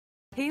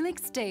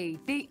Helix-D,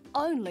 the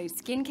only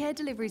skincare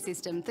delivery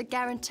system that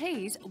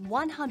guarantees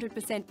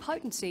 100%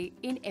 potency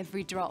in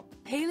every drop.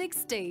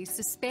 Helix-D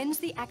suspends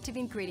the active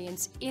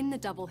ingredients in the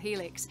double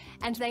helix,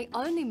 and they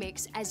only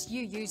mix as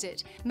you use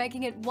it,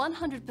 making it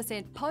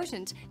 100%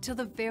 potent till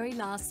the very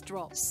last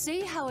drop. See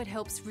how it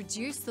helps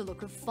reduce the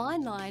look of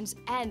fine lines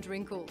and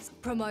wrinkles,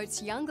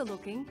 promotes younger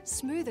looking,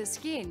 smoother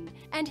skin,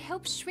 and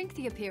helps shrink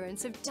the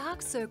appearance of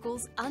dark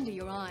circles under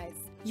your eyes.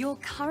 Your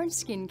current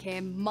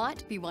skincare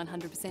might be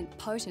 100%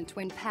 potent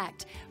when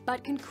packed,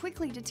 but can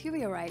quickly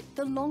deteriorate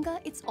the longer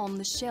it's on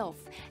the shelf,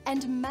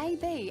 and may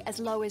be as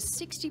low as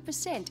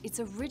 60%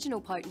 its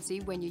original potency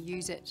when you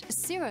use it.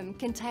 Serum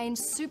contains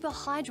super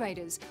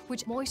hydrators,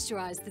 which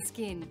moisturize the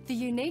skin. The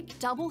unique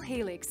double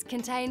helix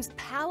contains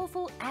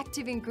powerful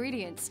active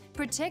ingredients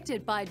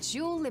protected by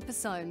dual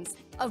liposomes,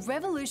 a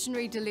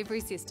revolutionary delivery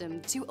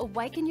system to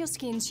awaken your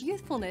skin's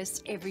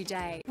youthfulness every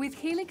day. With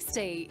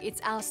Helix-D,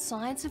 it's our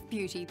science of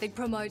beauty that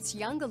promotes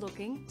younger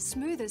looking,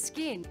 smoother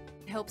skin,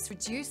 helps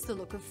reduce the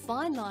look of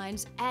fine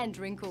lines and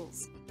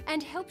wrinkles,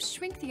 and helps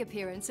shrink the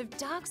appearance of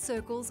dark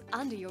circles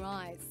under your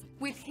eyes.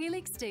 With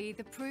Helix-D,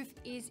 the proof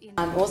is in...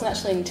 It wasn't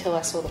actually until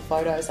I saw the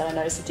photos that I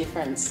noticed the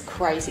difference.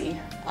 Crazy.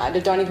 I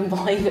don't even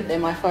believe that they're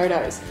my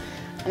photos.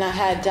 And I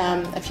had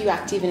a few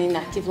active and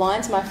inactive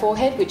lines in my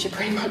forehead, which are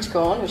pretty much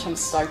gone, which I'm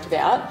stoked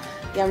about.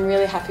 Yeah, I'm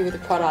really happy with the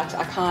product.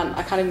 I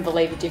can't even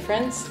believe the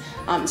difference.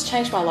 It's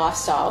changed my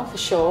lifestyle for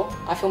sure.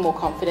 I feel more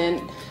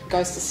confident.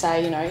 Goes to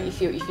say, you know,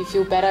 if you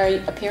feel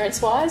better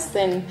appearance-wise,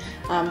 then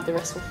the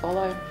rest will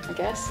follow, I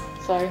guess.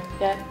 So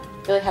yeah,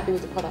 really happy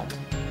with the product.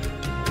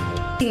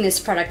 This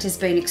product has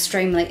been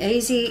extremely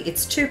easy.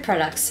 It's two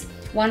products.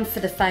 One for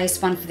the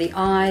face, one for the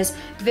eyes.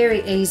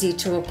 Very easy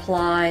to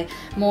apply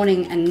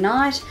morning and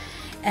night.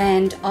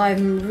 And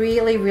I'm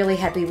really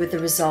happy with the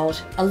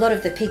result. A lot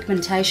of the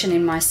pigmentation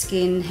in my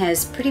skin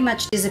has pretty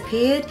much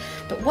disappeared,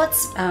 but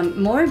what's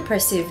more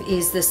impressive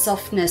is the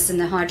softness and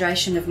the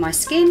hydration of my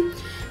skin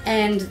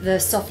and the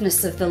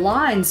softness of the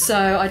lines,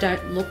 so I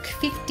don't look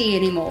 50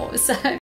 anymore. So